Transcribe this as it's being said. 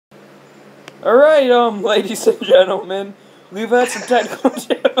Alright, ladies and gentlemen, we've had some technical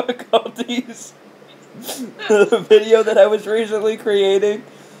difficulties. The video that I was recently creating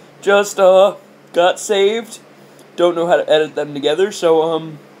just, got saved. Don't know how to edit them together,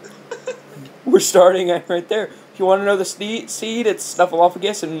 so, we're starting right there. If you want to know the seed, it's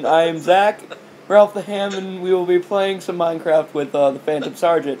Snuffleupagus, and I am Zach, Ralph the Ham, and we will be playing some Minecraft with, the Phantom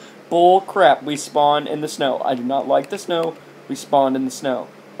Sergeant. Bull crap, we spawned in the snow. I do not like the snow. We spawned in the snow.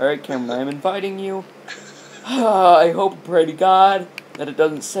 Alright, Cameron, I am inviting you. I hope and pray to God that it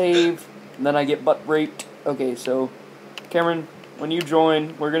doesn't save, and then I get butt raped. Okay, so, Cameron, when you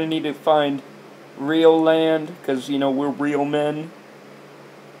join, we're going to need to find real land, because, you know, we're real men.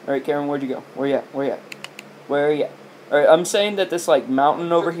 Alright, Cameron, where'd you go? Where you at? Where you at? Where you at? Alright, I'm saying that this, like,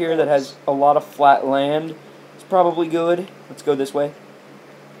 mountain over here that has a lot of flat land is probably good. Let's go this way.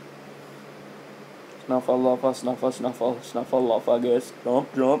 Snuffleupagus.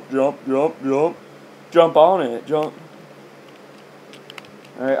 Jump, jump, jump, jump, jump. Jump on it, jump.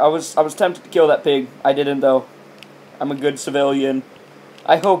 Alright, I was tempted to kill that pig. I didn't, though. I'm a good civilian.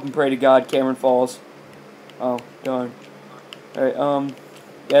 I hope and pray to God Cameron falls. Oh, darn. Alright,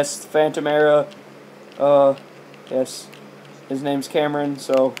 yes, Phantom Era. Yes. His name's Cameron,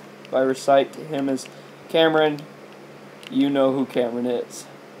 so if I recite to him as Cameron, you know who Cameron is.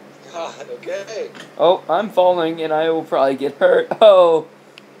 God, okay. Oh, I'm falling, and I will probably get hurt. Oh.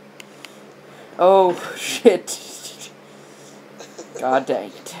 Oh, shit. God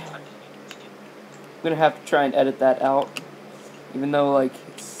dang it. I'm gonna have to try and edit that out. Even though, like,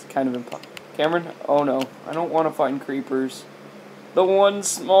 it's kind of impossible. Cameron? Oh, no. I don't want to find creepers. The one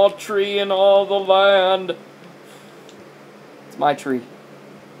small tree in all the land. It's my tree.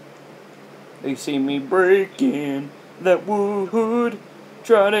 They see me breaking that wood.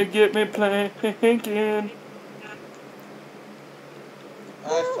 Try to get me planking.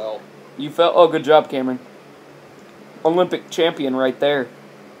 I fell. You fell? Oh, good job, Cameron. Olympic champion right there.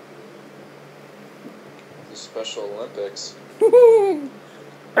 The Special Olympics.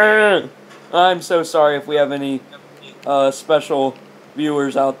 I'm so sorry if we have any special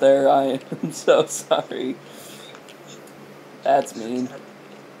viewers out there. I am so sorry. That's mean.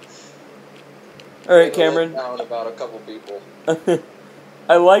 Alright, Cameron. Down about a couple people.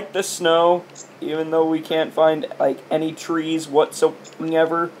 I like the snow, even though we can't find, like, any trees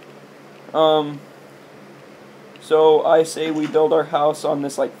whatsoever. So I say we build our house on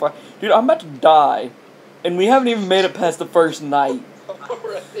this, like, dude, I'm about to die, and we haven't even made it past the first night.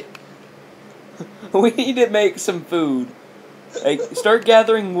 Already. We need to make some food. Like, start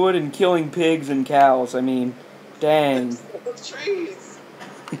gathering wood and killing pigs and cows. I mean, dang. Trees.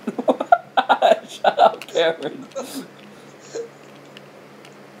 Shut up, Cameron.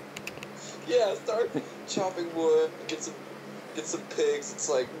 Yeah, start chopping wood, get some pigs. It's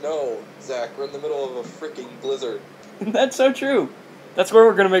like, no, Zach, we're in the middle of a freaking blizzard. That's so true. That's where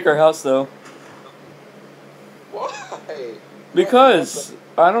we're gonna make our house, though. Why? Because,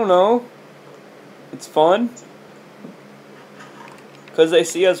 I don't know. It's fun. Because they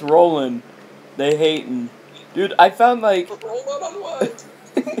see us rolling. They hating. Dude, I found, like... Rolling on what?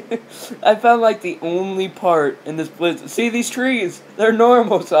 I found, like, the only part in this blizzard. See these trees? They're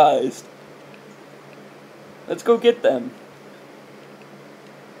normal sized. Let's go get them.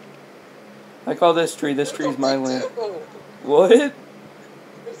 I call this tree. This tree's my land. What? There's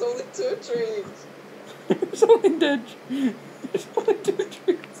only 2 trees. There's only 2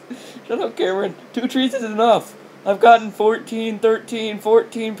 trees. Shut up, Cameron. 2 trees is enough. I've gotten 14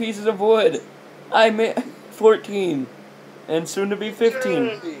 pieces of wood. I made 14. And soon to be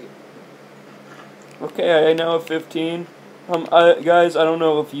 15. Okay, I now have 15. Guys, I don't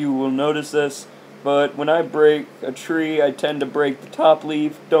know if you will notice this, but when I break a tree, I tend to break the top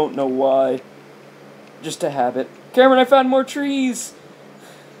leaf. Don't know why. Just a habit. Cameron, I found more trees!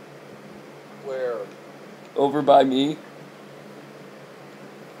 Where? Over by me.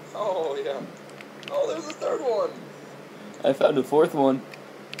 Oh, yeah. Oh, there's a 3rd one. I found a 4th one.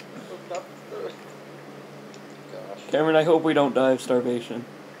 Not the 3rd. Gosh. Cameron, I hope we don't die of starvation.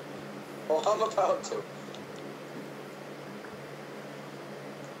 Well, I'm about to.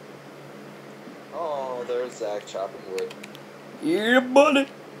 Oh, there's Zach chopping wood. Yeah, buddy!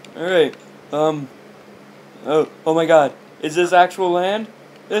 Alright, oh my god. Is this actual land?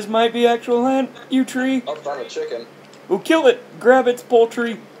 This might be actual land, you tree! I found a chicken. Oh, kill it! Grab its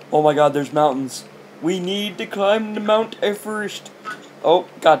poultry! Oh my god, there's mountains. We need to climb the Mount Everest. Oh,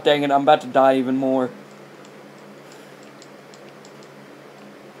 god dang it, I'm about to die even more.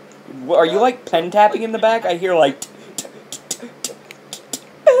 What, are you like pen tapping in the back? I hear like...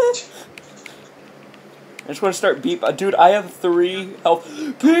 I just want to start beep. Dude, I have 3 health.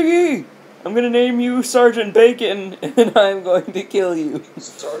 Piggy! I'm gonna name you Sergeant Bacon, and I'm going to kill you.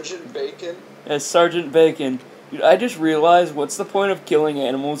 Sergeant Bacon? As Sergeant Bacon. Dude, I just realized, what's the point of killing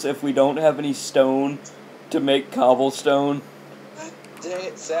animals if we don't have any stone to make cobblestone? Dang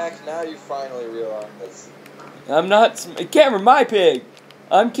it, Zach, now you finally realize. I'm not... Cameron, my pig!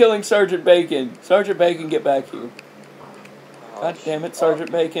 I'm killing Sergeant Bacon. Sergeant Bacon, get back here. God damn it,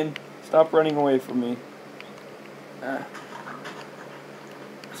 Sergeant Bacon. Stop running away from me.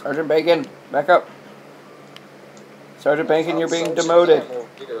 Sergeant Bacon, back up. Sergeant Bacon, you're being demoted.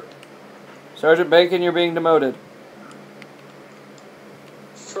 Sergeant Bacon, you're being demoted.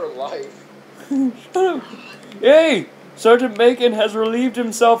 For life. Shut up. Hey! Sergeant Bacon has relieved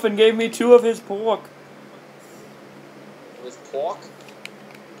himself and gave me 2 of his pork. His pork?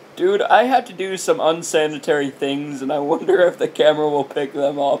 Dude, I had to do some unsanitary things, and I wonder if the camera will pick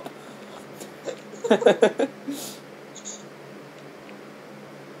them up.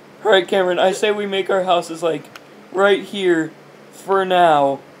 Alright, Cameron, I say we make our houses, like, right here, for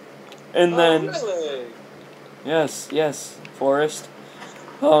now, and then... Really? Yes, Forest.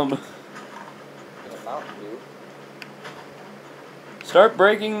 Start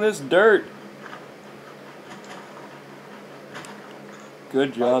breaking this dirt.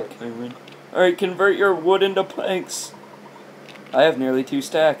 Good job, Cameron. Alright, convert your wood into planks. I have nearly 2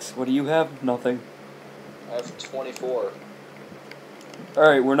 stacks. What do you have? Nothing. I have 24.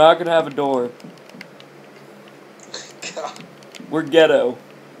 Alright, we're not gonna have a door. God. We're ghetto.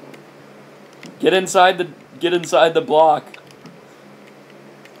 Get inside the block.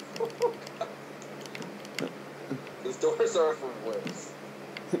 These doors are for wimps.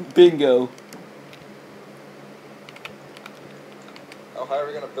 Bingo. Oh, how are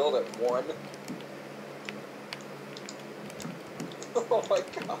we gonna build it? 1? Oh my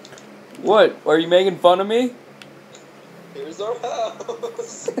god. What? Are you making fun of me? Here's our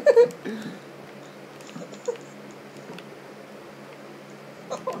house.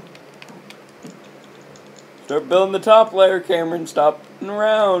 Start building the top layer, Cameron. Stop f***ing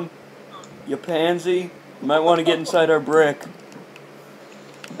around. You pansy. You might want to get inside our brick.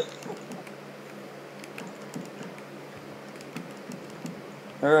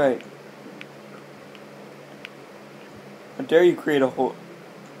 Alright. How dare you create a whole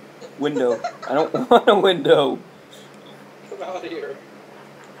window? I don't want a window. Come out here.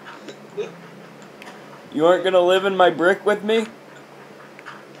 You aren't gonna live in my brick with me?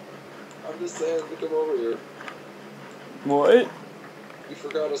 I'm just saying to come over here. What? You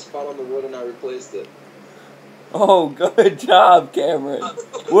forgot a spot on the wood and I replaced it. Oh, good job, Cameron.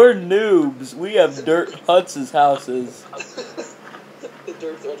 We're noobs. We have dirt huts as houses. The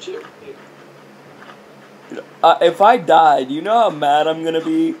dirt's our chip. If I died, you know how mad I'm gonna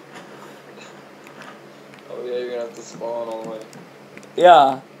be? Oh yeah, you're gonna have to spawn all the way.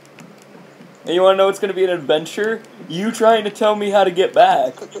 Yeah. And you wanna know what's gonna be an adventure? You trying to tell me how to get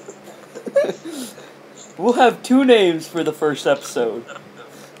back. We'll have 2 names for the first episode.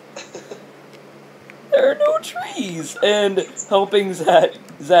 There are no trees! And helping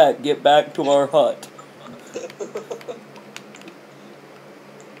Zach get back to our hut.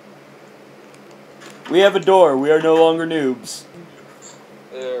 We have a door. We are no longer noobs.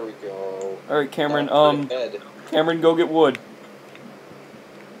 There we go. Alright, Cameron, Cameron, go get wood.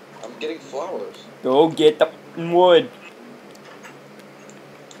 I'm getting flowers. Go get the wood.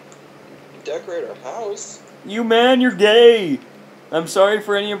 Decorate our house. You man, you're gay! I'm sorry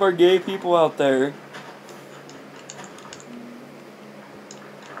for any of our gay people out there.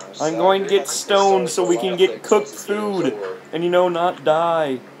 I'm going to get stone so we can get cooked food. And, you know, not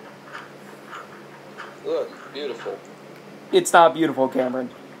die. Look, beautiful. It's not beautiful, Cameron.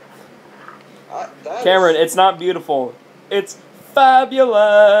 Cameron, it's not beautiful. It's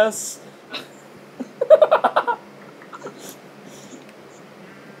fabulous!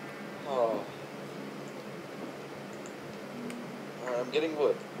 Oh. Alright, I'm getting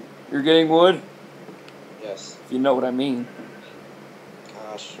wood. You're getting wood? Yes. If you know what I mean.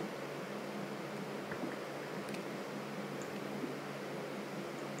 Gosh.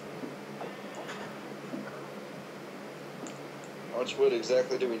 How much wood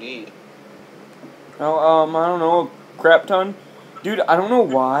exactly do we need? Oh, I don't know, a crap ton. Dude, I don't know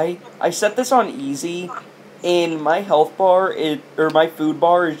why. I set this on easy, and my health bar, or my food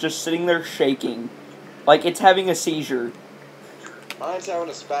bar, is just sitting there shaking. Like, it's having a seizure. Mine's having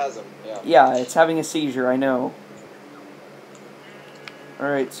a spasm, yeah. Yeah, it's having a seizure, I know.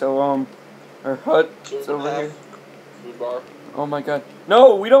 Alright, so, our hut is over here. Food bar. Oh my god.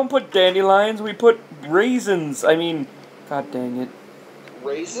 No, we don't put dandelions, we put raisins. I mean, god dang it.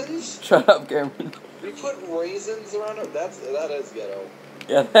 Raisins? Shut up, Cameron. We put raisins around it? That is ghetto.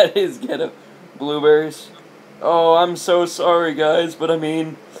 Yeah, that is ghetto. Blueberries. Oh, I'm so sorry, guys, but I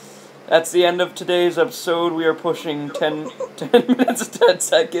mean, that's the end of today's episode. We are pushing 10 minutes and 10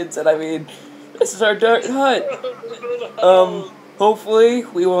 seconds, and I mean, this is our dirt hut. Hopefully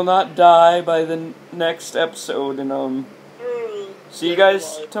we will not die by the next episode, and see you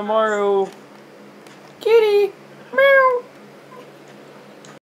guys tomorrow. Kitty! Meow!